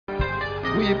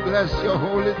We bless your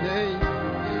holy name.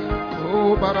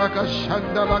 Oh,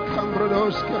 Barakashanda la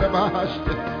Kambrodos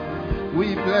Kerabahashte.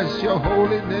 We bless your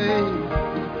holy name.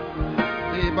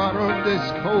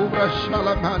 Ebarondes Cobra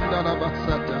Shalamanda la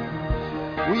Basata.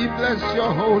 We bless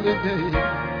your holy name.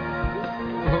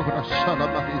 Oh,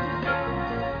 Rashalamanda.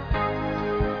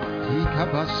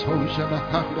 Ikabasoja la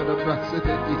Kanda la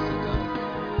Brasete Disata.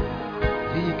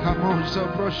 Ikamosa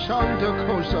Broshanda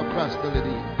Kosa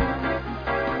Prastelidi.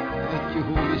 Thank you,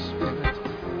 Holy Spirit.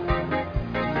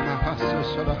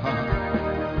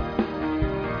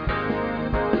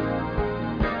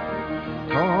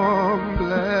 Come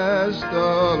bless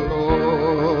the Lord,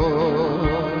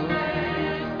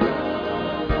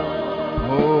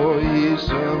 oh ye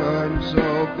servants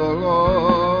of the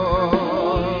Lord,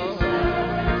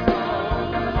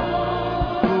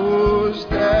 who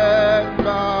stand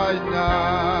by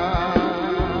night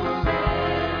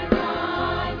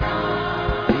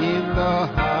in the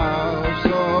house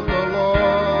of the Lord.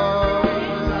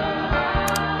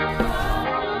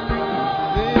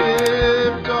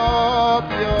 Lift up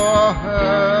your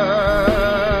hands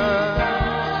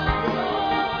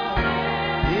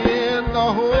in the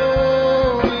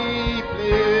holy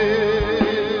place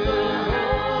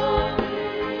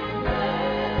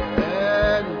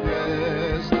and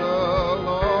bless the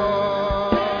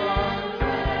Lord.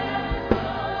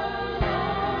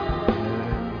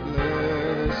 And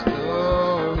bless the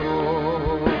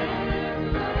Lord.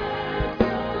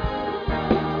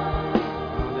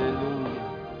 Hallelujah.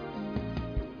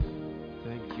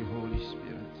 Thank you, Holy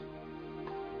Spirit.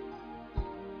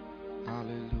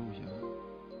 Hallelujah.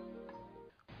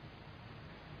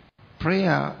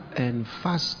 Prayer and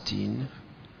fasting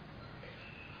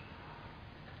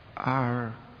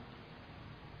are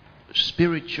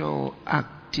spiritual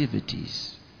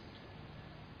activities.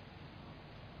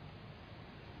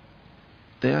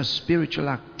 They are spiritual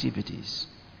activities.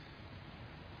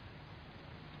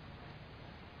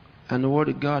 And the Word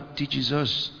of God teaches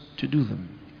us to do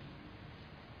them.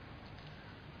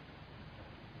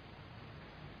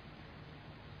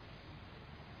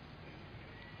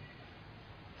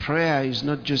 Prayer is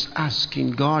not just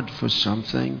asking God for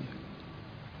something.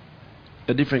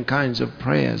 There are different kinds of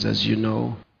prayers, as you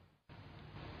know.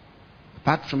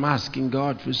 Apart from asking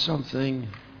God for something,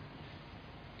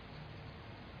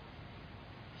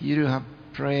 you do have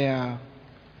prayer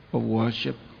of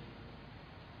worship.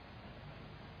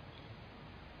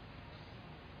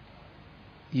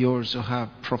 You also have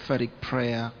prophetic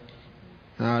prayer.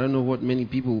 Now, I don't know what many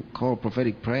people call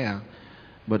prophetic prayer,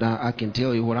 but I can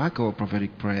tell you what I call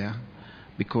prophetic prayer,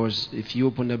 because if you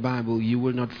open the Bible, you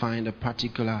will not find a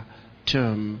particular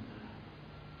term,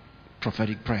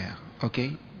 prophetic prayer.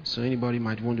 Okay? So anybody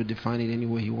might want to define it any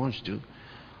way he wants to.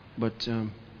 But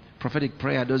prophetic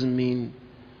prayer doesn't mean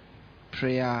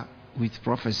prayer with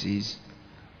prophecies.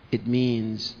 It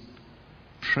means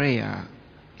prayer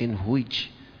in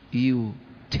which you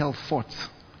tell forth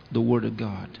the Word of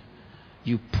God.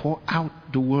 You pour out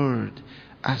the Word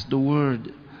as the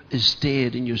Word is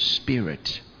stirred in your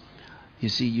spirit. You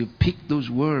see, you pick those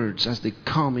words as they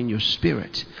come in your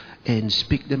spirit and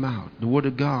speak them out. The Word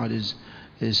of God is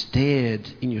stirred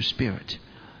in your spirit,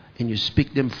 and you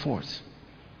speak them forth.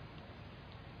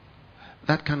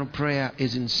 That kind of prayer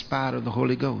is inspired of the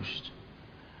Holy Ghost.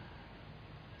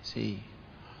 See,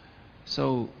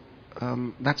 so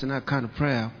that's another kind of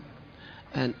prayer.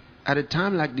 And at a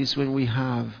time like this, when we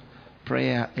have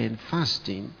prayer and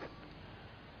fasting,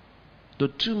 the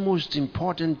two most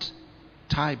important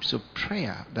types of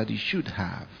prayer that you should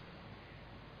have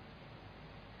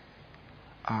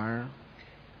are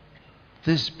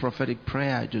this prophetic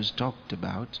prayer I just talked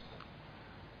about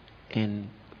and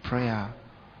prayer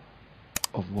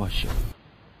of worship,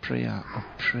 prayer of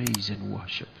praise and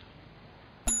worship.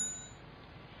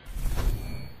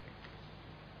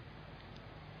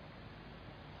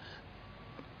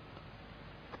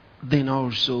 Then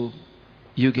also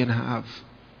you can have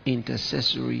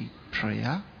intercessory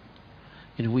prayer,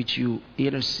 in which you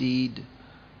intercede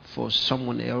for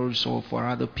someone else or for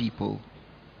other people,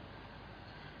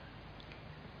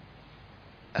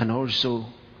 and also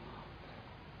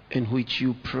in which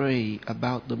you pray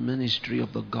about the ministry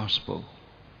of the gospel.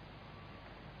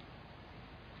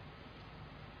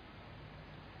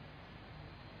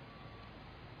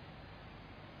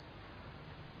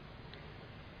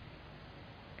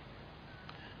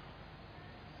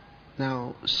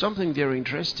 Now, something very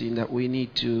interesting that we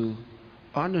need to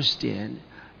understand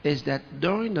is that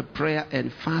during the prayer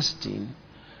and fasting,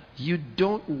 you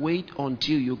don't wait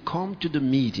until you come to the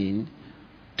meeting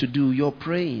to do your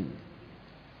praying.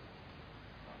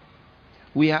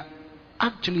 We are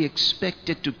actually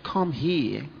expected to come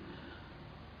here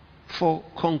for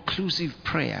conclusive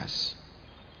prayers,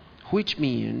 which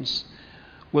means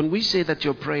when we say that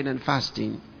you're praying and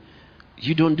fasting,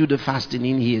 you don't do the fasting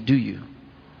in here, do you?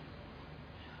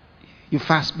 You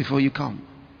fast before you come.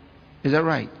 Is that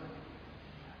right?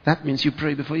 That means you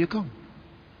pray before you come.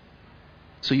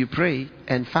 So you pray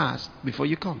and fast before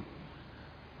you come.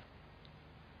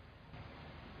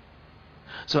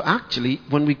 So actually,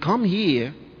 when we come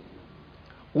here,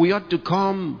 we ought to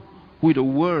come with a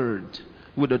word,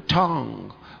 with a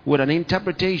tongue, with an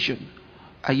interpretation.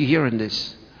 Are you hearing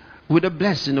this? With a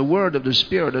blessing, a word of the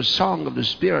Spirit, a song of the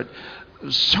Spirit,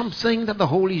 something that the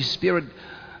Holy Spirit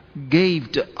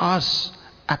gave to us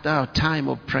at our time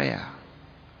of prayer.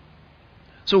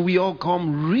 So we all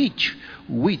come rich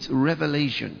with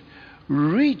revelation,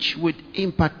 rich with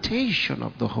impartation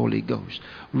of the Holy Ghost,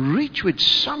 rich with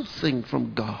something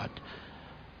from God.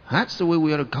 That's the way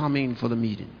we ought to come in for the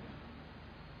meeting.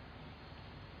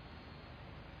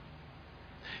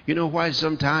 You know why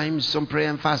sometimes some prayer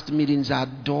and fasting meetings are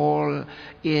dull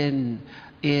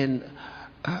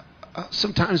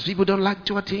sometimes people don't like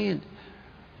to attend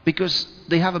because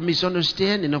they have a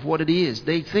misunderstanding of what it is.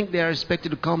 They think they are expected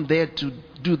to come there to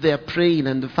do their praying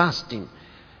and the fasting.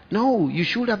 No, you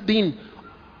should have been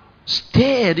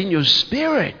stirred in your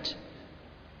spirit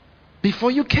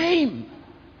before you came.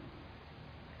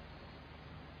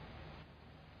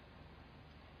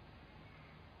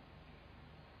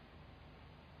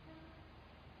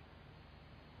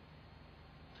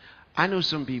 I know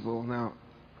some people, now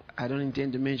I don't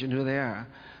intend to mention who they are,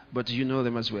 but you know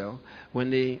them as well. When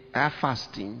they are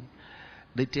fasting,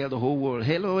 they tell the whole world,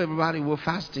 hello everybody, we're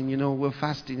fasting, we're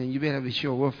fasting, and you better be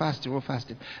sure we're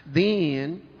fasting.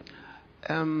 Then,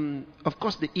 of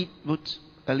course they eat both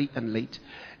early and late.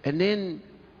 And then,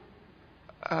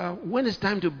 when it's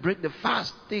time to break the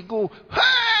fast, they go,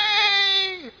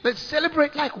 hey, let's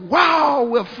celebrate like, wow,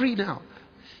 we're free now.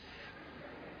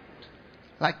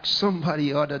 Like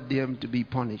somebody ordered them to be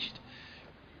punished.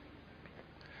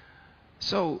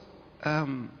 So,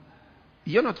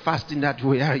 you're not fasting that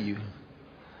way, are you?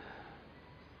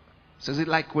 So is it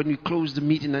like when we close the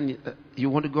meeting and you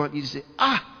want to go and you say,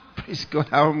 praise God,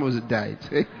 I almost died.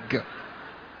 Thank God.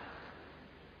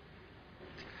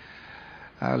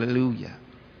 Hallelujah.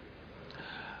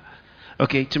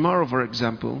 Okay, tomorrow, for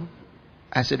example,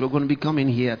 I said we're going to be coming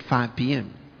here at 5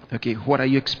 p.m. Okay, what are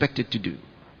you expected to do?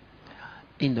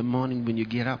 In the morning when you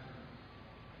get up,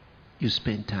 you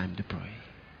spend time to pray.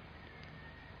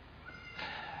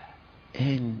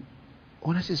 And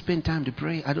when I say spend time to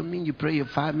pray, I don't mean you pray your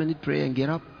 5-minute prayer and get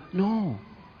up. No.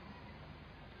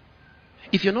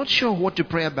 If you're not sure what to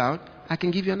pray about, I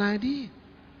can give you an idea.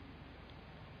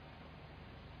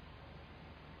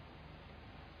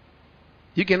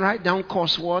 You can write down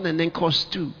course 1 and then course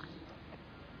 2.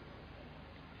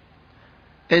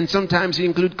 And sometimes you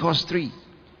include course 3.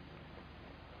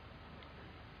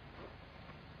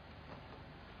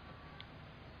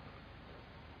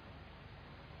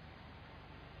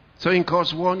 So in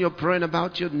course 1, you're praying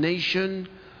about your nation,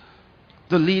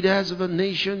 the leaders of the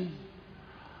nation.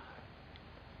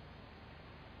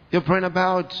 You're praying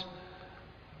about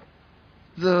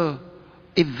the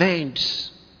events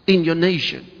in your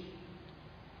nation.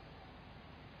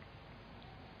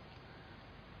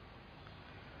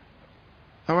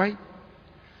 All right?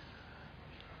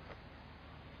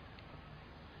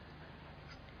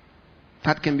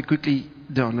 That can be quickly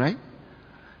done, right?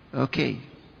 Okay.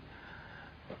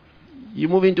 You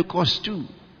move into course 2.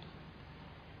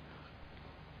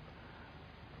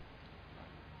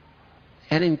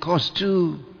 And in course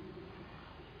 2,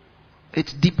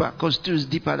 it's deeper. Course 2 is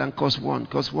deeper than course 1.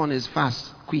 Course 1 is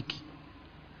fast, quick.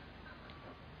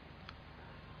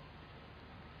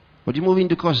 But you move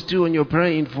into course 2 and you're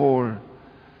praying for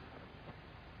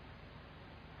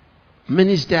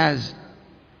ministers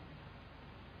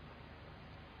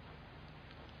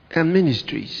and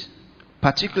ministries,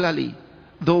 particularly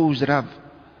those that have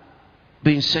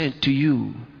been sent to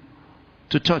you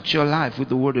to touch your life with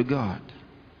the Word of God.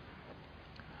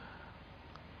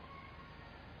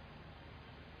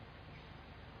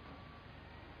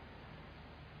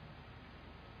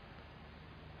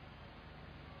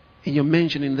 And you're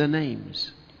mentioning their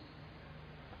names.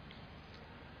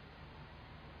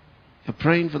 You're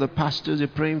praying for the pastors, you're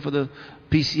praying for the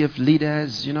PCF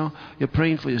leaders, you're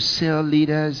praying for your cell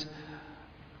leaders.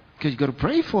 Because you've got to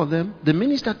pray for them. They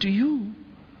minister to you.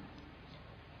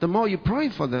 The more you pray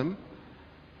for them,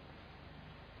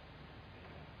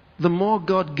 the more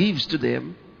God gives to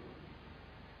them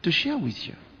to share with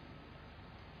you.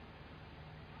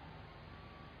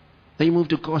 Then you move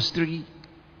to course 3.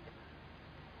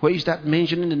 where you start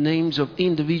mentioning the names of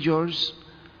individuals,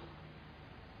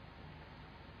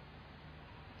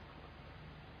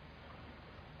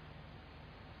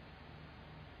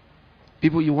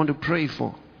 people you want to pray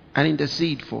for and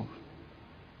intercede for.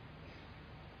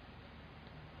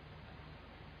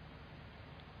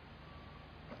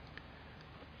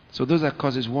 So those are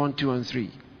causes 1, 2, and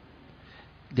 3.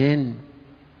 Then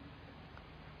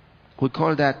we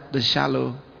call that the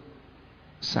shallow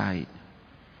side.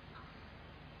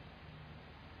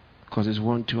 Causes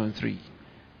 1, 2, and 3.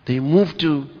 They move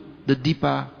to the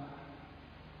deeper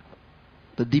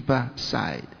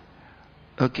side.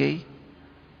 Okay?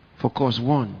 For cause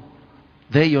 1.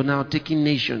 There you're now taking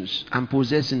nations and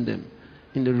possessing them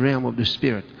in the realm of the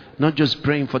spirit. Not just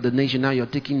praying for the nation, now you're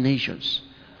taking nations.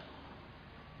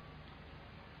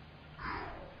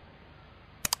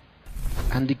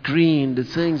 And decreeing the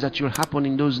things that will happen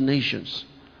in those nations.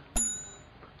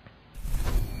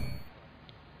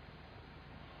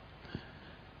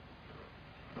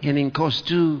 And in cause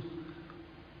 2,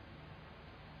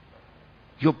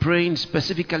 you're praying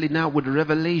specifically now with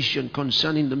revelation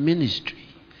concerning the ministry.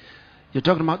 You're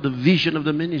talking about the vision of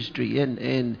the ministry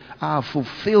and our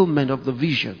fulfillment of the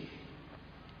vision.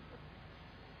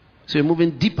 So you're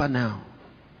moving deeper now.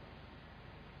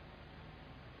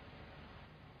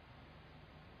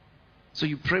 So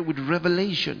you pray with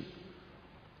revelation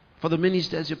for the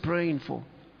ministers you're praying for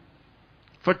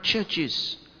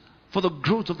churches, for the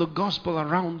growth of the gospel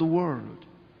around the world.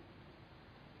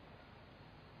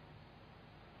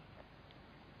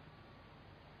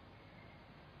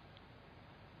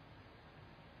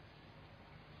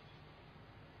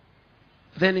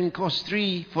 Then in cause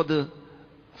 3 for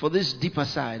this deeper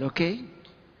side, okay?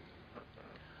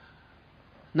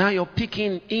 Now you're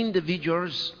picking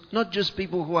individuals, not just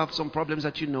people who have some problems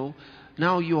that you know.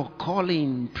 Now you're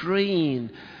calling, praying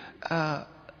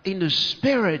in the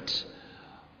spirit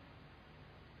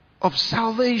of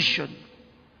salvation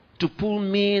to pull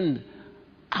men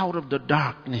out of the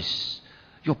darkness.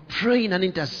 You're praying and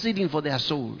interceding for their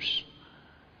souls.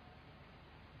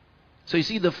 So you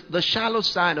see the shallow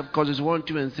side of causes 1,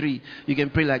 2, and 3. You can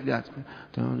pray like that.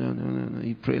 No.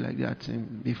 You pray like that.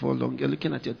 And before long, you're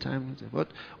looking at your time. But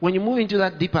when you move into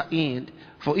that deeper end,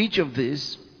 for each of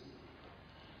these,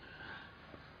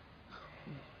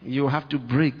 you have to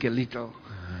break a little.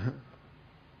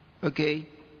 Okay?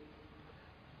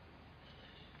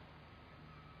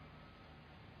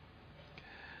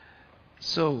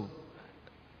 So,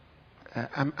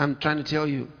 I'm trying to tell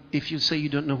you, if you say you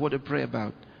don't know what to pray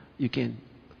about, you can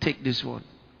take this one.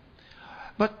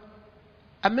 But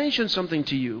I mentioned something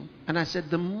to you, and I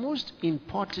said the most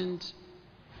important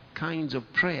kinds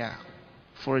of prayer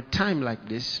for a time like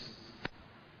this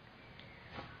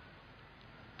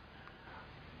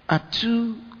are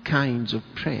 2 kinds of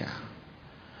prayer.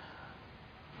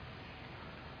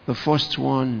 The first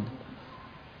one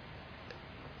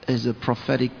is a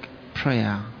prophetic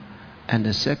prayer, and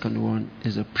the second one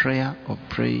is a prayer of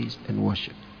praise and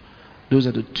worship. Those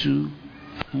are the 2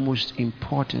 most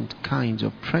important kinds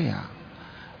of prayer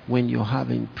when you're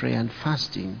having prayer and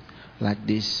fasting like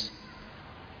this.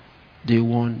 Day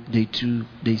 1, day 2,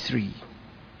 day 3.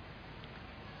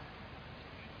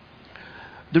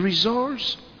 The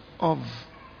results of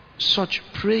such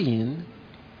praying,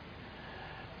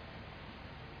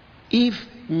 if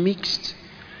mixed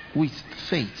with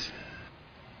faith,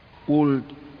 will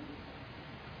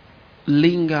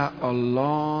linger a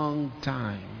long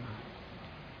time.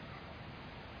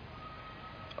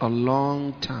 A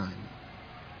long time.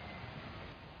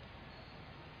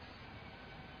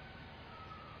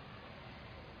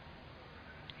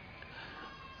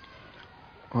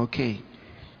 Okay.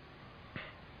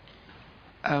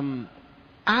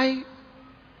 I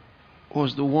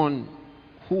was the one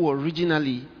who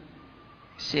originally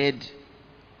said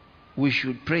we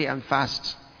should pray and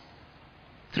fast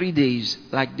 3 days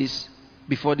like this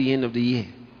before the end of the year.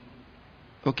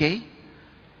 Okay?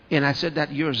 And I said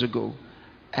that years ago.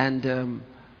 And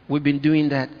we've been doing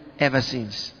that ever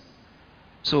since.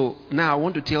 So now I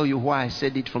want to tell you why I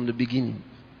said it from the beginning.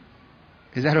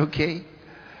 Is that okay?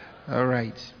 All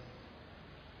right.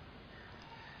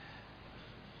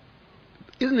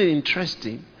 Isn't it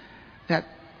interesting that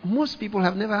most people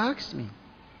have never asked me?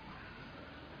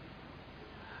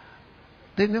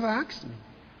 They've never asked me.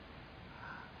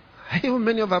 Even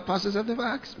many of our pastors have never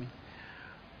asked me.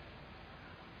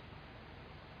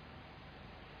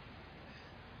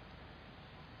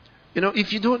 You know,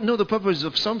 if you don't know the purpose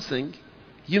of something,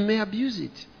 you may abuse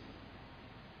it.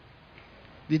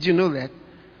 Did you know that?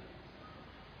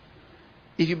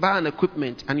 If you buy an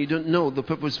equipment and you don't know the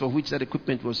purpose for which that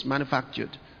equipment was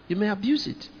manufactured, you may abuse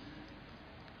it.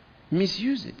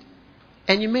 misuse it.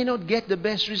 And you may not get the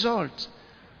best results.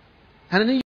 And then